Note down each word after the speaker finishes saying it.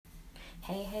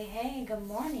Hey, good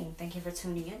morning. Thank you for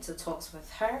tuning in to Talks with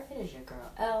Her. It is your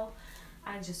girl, Elle.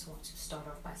 I just want to start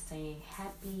off by saying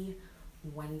happy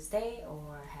Wednesday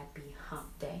or happy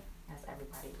hump day, as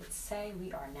everybody would say.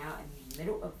 We are now in the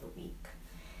middle of the week.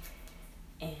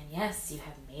 And yes, you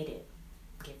have made it.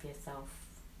 Give yourself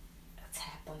a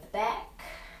tap on the back.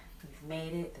 You've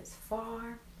made it this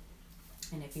far.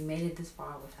 And if you made it this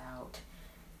far without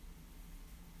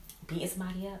beating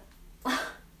somebody up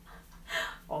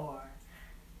or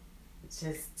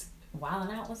just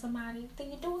wilding out with somebody, then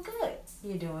you're doing good.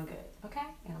 You're doing good, okay?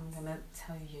 And I'm going to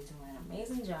tell you you're doing an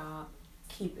amazing job.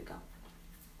 Keep it going.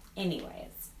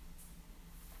 Anyways,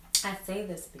 I say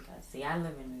this because, I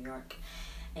live in New York,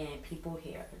 and people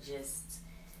here are just,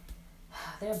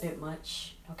 they're a bit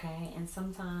much, okay? And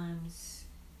sometimes,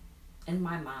 in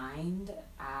my mind,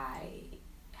 I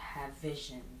have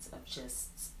visions of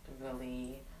just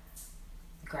really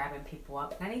grabbing people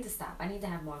up, and I need to stop. I need to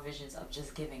have more visions of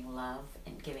just giving love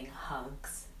and giving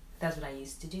hugs. That's what I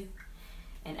used to do,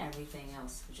 and everything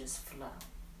else would just flow.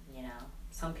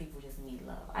 Some people just need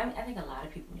love. I think a lot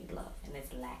of people need love, and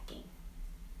it's lacking.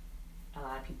 A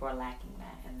lot of people are lacking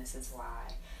that, and this is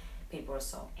why people are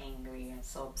so angry and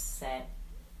so upset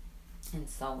and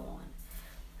so on.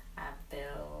 I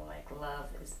feel like love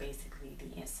is basically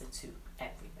the institute of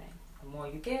everything. The more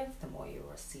you give, the more you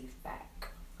receive back,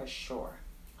 for sure.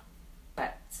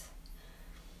 But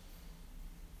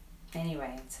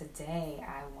anyway, today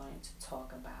I wanted to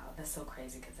talk about, that's so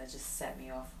crazy because that just set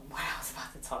me off from what I was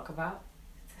about to talk about.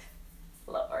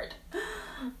 Lord.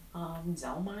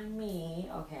 Don't mind me,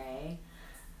 okay?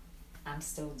 I'm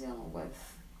still dealing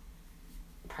with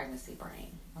pregnancy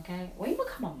brain, okay? When you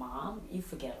become a mom, you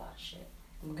forget a lot of shit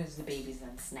because the baby's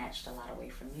done snatched a lot away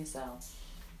from you. So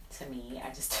to me, I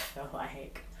just feel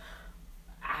like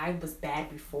I was bad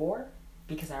before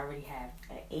because I already have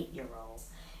an 8-year-old,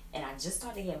 and I just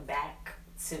started getting back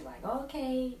to like,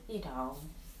 okay,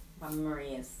 my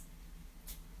memory is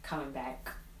coming back,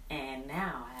 and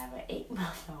now I have an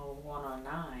 8-month-old, 1 on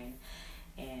 9,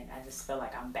 and I just feel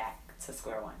like I'm back to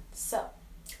square one. So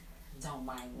don't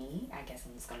mind me. I guess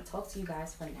I'm just going to talk to you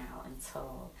guys for now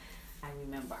until I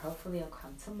remember. Hopefully it'll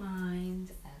come to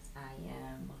mind as I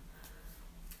am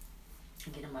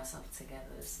getting myself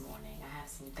together this morning. I have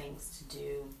some things to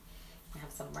do. I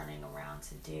have some running around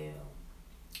to do.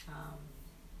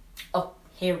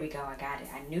 Here we go. I got it.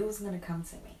 I knew it was going to come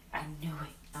to me. I knew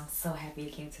it. I'm so happy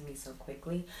it came to me so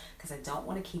quickly because I don't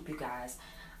want to keep you guys.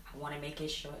 I want to make it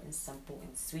short and simple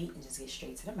and sweet and just get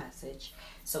straight to the message.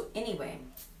 So anyway,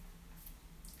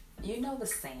 you know the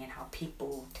saying how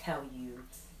people tell you,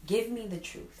 give me the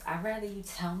truth. I'd rather you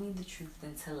tell me the truth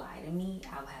than to lie to me.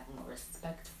 I'll have more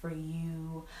respect for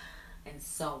you and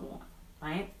so on,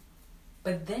 right?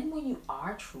 But then when you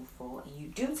are truthful and you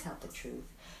do tell the truth,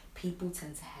 people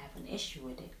tend to have an issue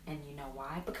with it. And you know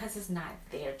why? Because it's not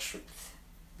their truth.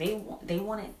 They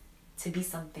want it to be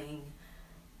something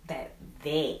that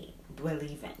they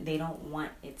believe in. They don't want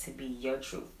it to be your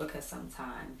truth because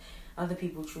sometimes other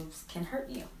people's truths can hurt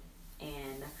you.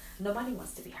 And nobody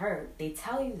wants to be hurt. They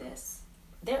tell you this.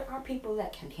 There are people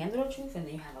that can handle the truth, and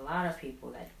then you have a lot of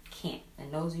people that can't.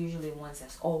 And those are usually the ones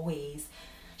that's always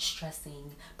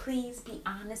stressing, please be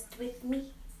honest with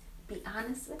me. Be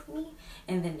honest with me.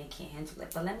 And then they can't handle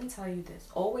it. But let me tell you this.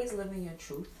 Always living your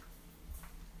truth.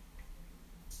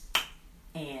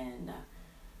 And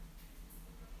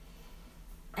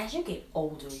as you get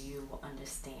older, you will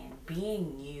understand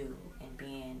being you and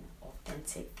being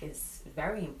authentic is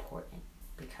very important,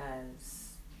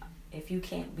 because if you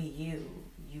can't be you,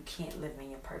 you can't live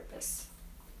in your purpose.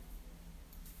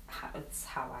 It's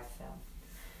how I feel.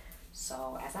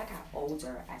 So as I got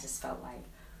older, I just felt like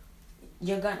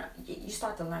you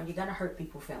start to learn, you're gonna hurt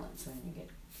people's feelings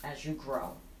as you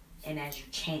grow. And as you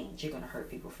change, you're gonna hurt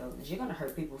people's feelings. You're gonna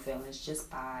hurt people's feelings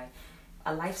just by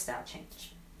a lifestyle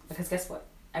change. Because guess what?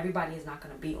 Everybody is not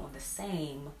gonna be on the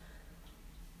same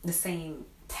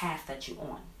path that you're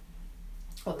on,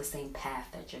 or the same path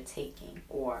that you're taking,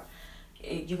 or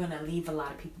you're gonna leave a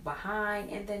lot of people behind,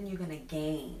 and then you're gonna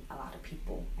gain a lot of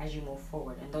people as you move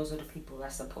forward. And those are the people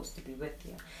that's supposed to be with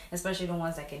you, especially the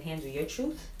ones that can handle your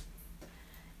truth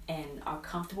and are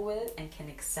comfortable with it and can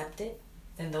accept it.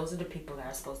 Then those are the people that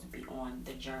are supposed to be on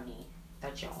the journey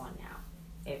that you're on now.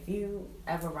 If you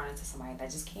ever run into somebody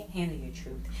that just can't handle your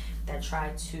truth, that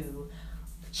try to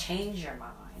change your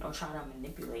mind or try to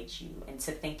manipulate you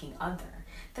into thinking other,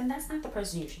 then that's not the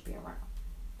person you should be around.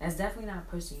 That's definitely not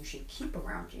a person you should keep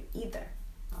around you either.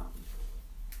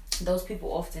 Those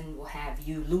people often will have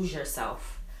you lose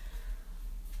yourself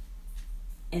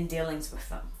in dealings with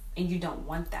them, and you don't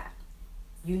want that.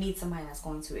 You need somebody that's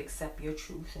going to accept your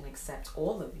truth and accept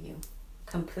all of you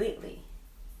completely.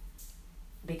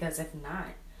 Because if not,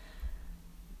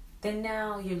 then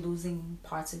now you're losing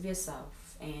parts of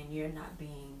yourself and you're not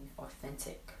being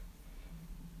authentic.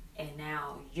 And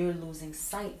now you're losing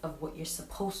sight of what you're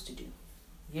supposed to do.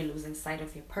 You're losing sight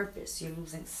of your purpose. You're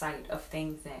losing sight of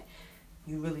things that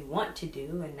you really want to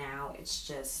do. And now it's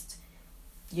just,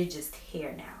 you're just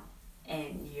here now.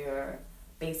 And you're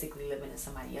basically living in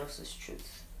somebody else's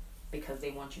truth because they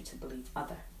want you to believe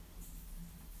other.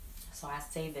 So I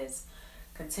say this,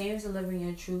 continue to live in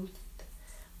your truth,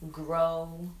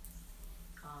 grow.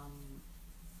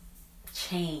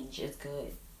 Change is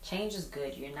good. Change is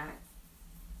good.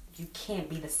 You can't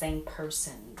be the same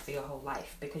person for your whole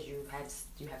life because you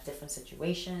have different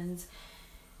situations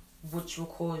which will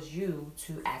cause you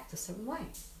to act a certain way.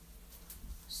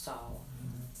 So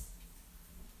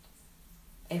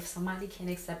if somebody can't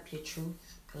accept your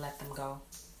truth, let them go.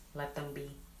 Let them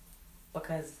be.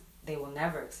 Because they will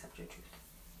never accept your truth.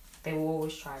 They will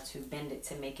always try to bend it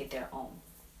to make it their own.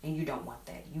 And you don't want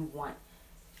that. You want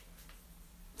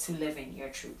to live in your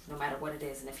truth, no matter what it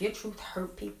is. And if your truth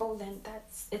hurt people, then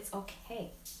it's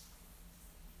okay.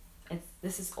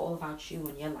 This is all about you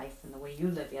and your life and the way you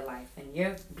live your life and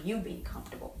you being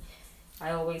comfortable.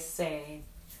 I always say,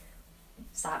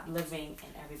 stop living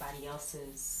in everybody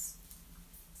else's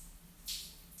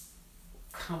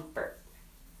comfort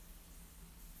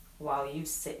while you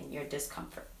sit in your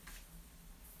discomfort.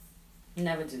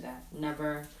 Never do that.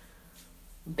 Never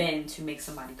bend to make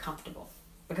somebody comfortable.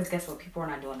 Because guess what? People are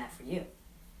not doing that for you.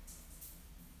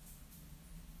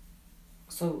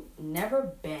 So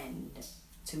never bend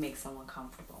to make someone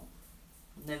comfortable.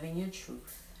 Live in your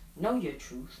truth. Know your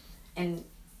truth. And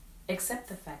accept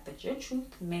the fact that your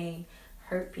truth may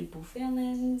hurt people's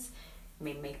feelings,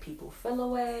 may make people feel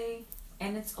away.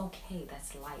 And it's okay.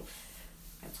 That's life.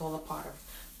 It's all a part of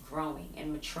growing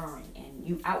and maturing. And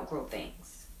you outgrow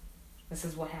things. This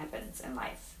is what happens in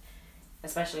life.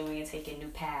 Especially when you're taking new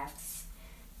paths.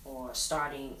 Or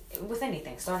starting with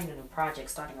anything, starting a new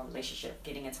project, starting a relationship,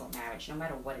 getting into a marriage, no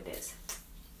matter what it is.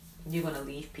 You're going to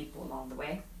leave people along the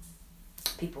way.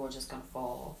 People are just going to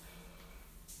fall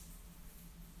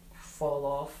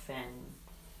off and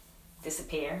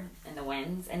disappear in the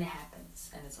winds, and it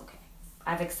happens, and it's okay.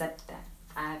 I've accepted that.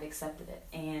 I've accepted it.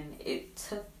 And it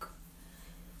took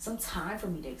some time for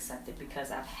me to accept it because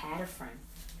I've had a friend,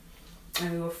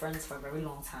 and we were friends for a very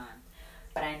long time.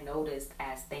 But I noticed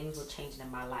as things were changing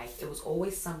in my life, it was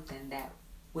always something that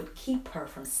would keep her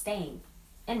from staying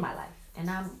in my life. And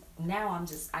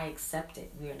I accept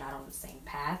it. We are not on the same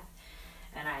path.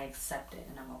 And I accept it.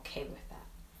 And I'm okay with that.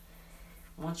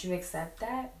 Once you accept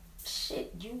that,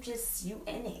 shit, you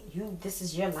in it. This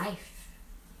is your life.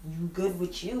 You good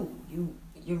with you.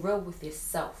 You're real with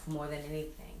yourself more than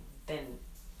anything. Then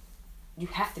you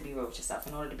have to be real with yourself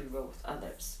in order to be real with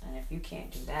others. And if you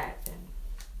can't do that, then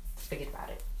forget about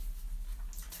it.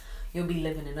 You'll be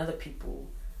living in other people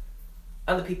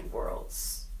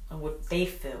worlds and what they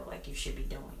feel like you should be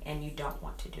doing, and you don't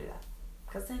want to do that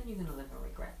because then you're gonna live in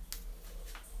regret,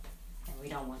 and we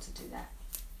don't want to do that.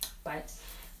 But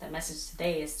the message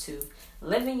today is to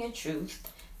live in your truth.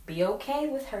 Be okay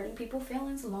with hurting people's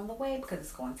feelings along the way because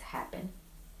it's going to happen.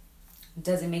 It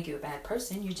doesn't make you a bad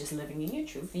person. You're just living in your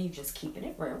truth and you're just keeping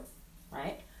it real,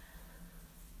 right?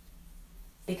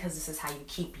 Because this is how you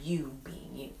keep you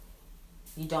being you.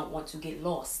 You don't want to get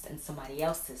lost in somebody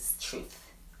else's truth.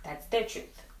 That's their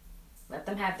truth. Let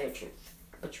them have their truth.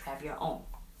 But you have your own.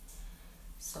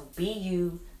 So be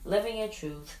you. Live in your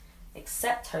truth.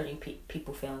 Accept hurting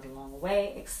people feelings along the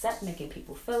way. Accept making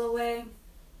people feel away.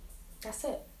 That's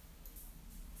it.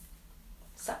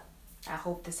 So, I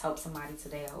hope this helps somebody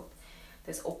today. I hope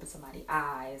this opens somebody's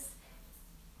eyes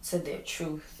to their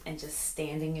truth and just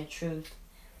stand in your truth.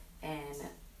 And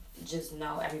just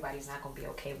know everybody's not going to be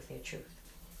okay with their truth.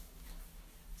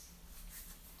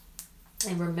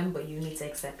 And remember, you need to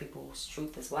accept people's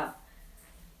truth as well.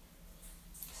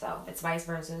 So, it's vice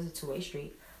versa. It's a two-way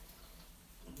street.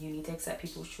 You need to accept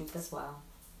people's truth as well.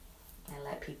 And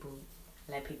let people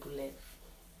live.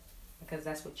 Because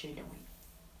that's what you're doing.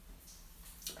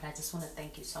 But I just want to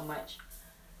thank you so much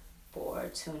for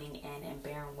tuning in and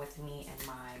bearing with me and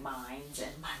my mind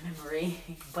and my memory.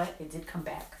 But it did come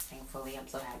back, thankfully. I'm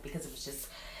so happy because it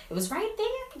was right there.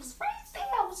 It was right there.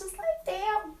 I was just like,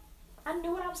 damn. I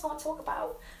knew what I was going to talk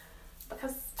about.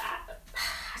 Because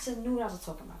I just knew what I was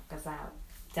talking about. Because I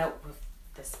dealt with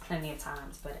this plenty of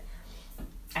times. But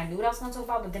I knew what I was going to talk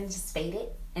about. But then it just faded.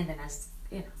 And then I just,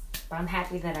 But I'm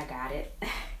happy that I got it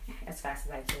as fast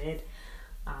as I did.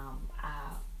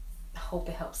 I hope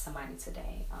it helps somebody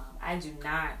today. I do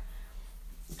not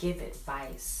give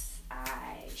advice.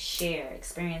 I share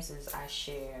experiences. I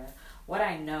share what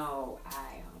I know.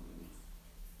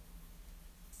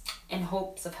 In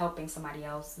hopes of helping somebody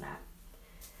else, not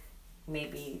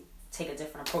maybe take a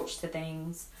different approach to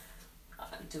things,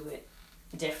 do it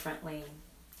differently,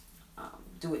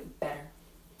 do it better.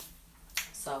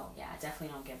 So yeah, I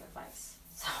definitely don't give advice.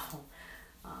 So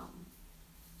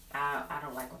I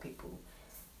don't like when people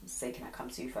say, "Can I come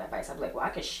to you for advice?" I'm like, well, I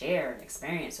could share an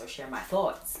experience or share my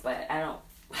thoughts, but I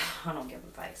don't give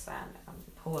advice.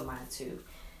 Who am I to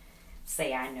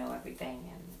say I know everything?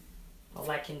 And all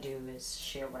I can do is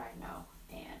share what I know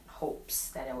and hopes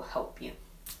that it will help you.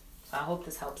 So I hope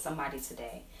this helps somebody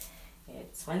today.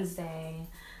 It's Wednesday,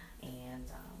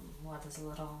 and weather's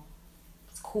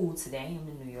it's cool today. I'm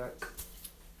in New York,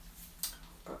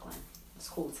 Brooklyn. It's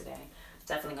cool today.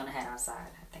 Definitely gonna head outside.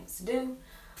 I have things to do.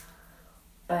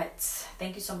 But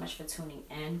thank you so much for tuning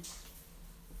in.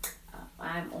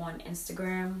 I'm on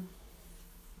Instagram.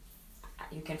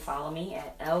 You can follow me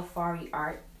at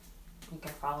elfariart. You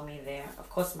can follow me there. Of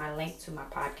course, my link to my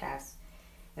podcast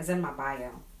is in my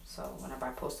bio. So whenever I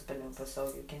post up a new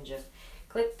episode, you can just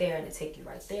click there and it'll take you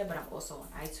right there. But I'm also on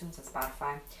iTunes and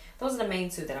Spotify. Those are the main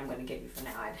two that I'm going to give you for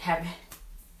now. I haven't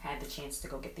had the chance to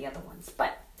go get the other ones.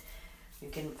 But you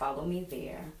can follow me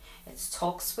there. It's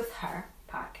Talks with Her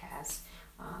podcast.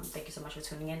 Thank you so much for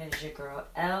tuning in. It is your girl,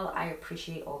 Elle. I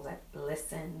appreciate all that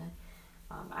listen.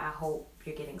 I hope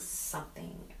you're getting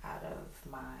something out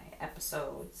of my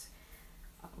episodes.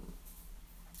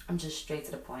 I'm just straight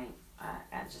to the point.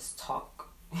 I just talk.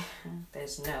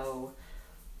 There's no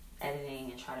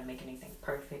editing and try to make anything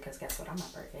perfect, because guess what? I'm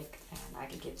not perfect, and I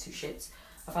could give two shits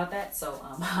about that. So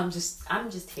I'm just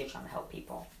here trying to help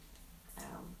people.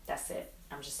 That's it.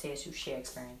 I'm just here to share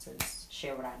experiences,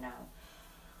 share what I know.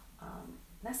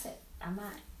 That's it. I'm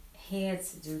not here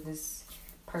to do this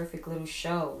perfect little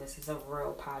show. This is a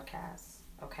real podcast,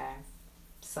 okay?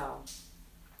 So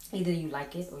either you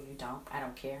like it or you don't. I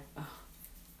don't care. Ugh.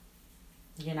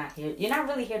 You're not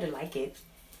really here to like it.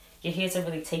 You're here to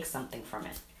really take something from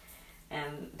it.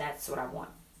 And that's what I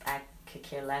want. I could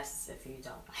care less if you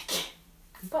don't like it.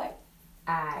 But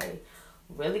I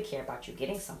really care about you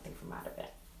getting something from out of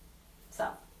it. So,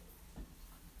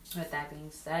 with that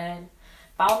being said,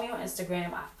 follow me on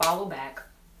Instagram. I follow back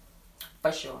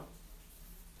for sure.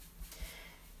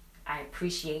 I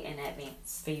appreciate in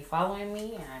advance for you following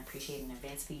me, and I appreciate in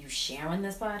advance for you sharing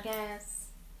this podcast.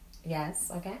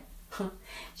 Yes, okay?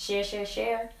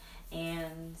 Share.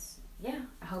 And yeah,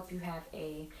 I hope you have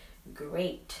a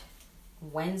great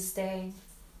Wednesday.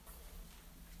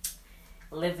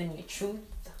 Living your truth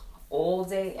all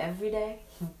day, every day.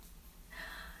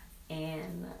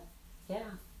 And yeah,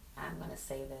 I'm going to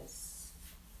say this,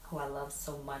 who I love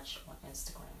so much on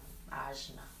Instagram,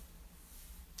 Ajna.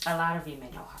 A lot of you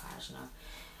may know her, Ajna,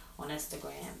 on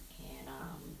Instagram. And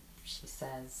she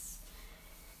says,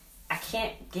 I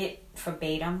can't get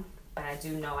verbatim, but I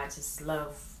do know I just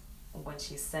love when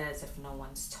she says, if no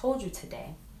one's told you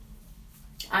today,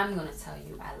 I'm going to tell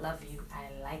you, I love you,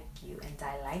 I like you, and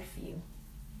I life you.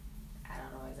 I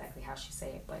don't know exactly how she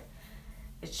say it, but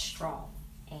it's strong.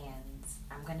 And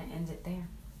I'm going to end it there.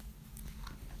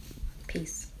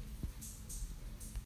 Peace.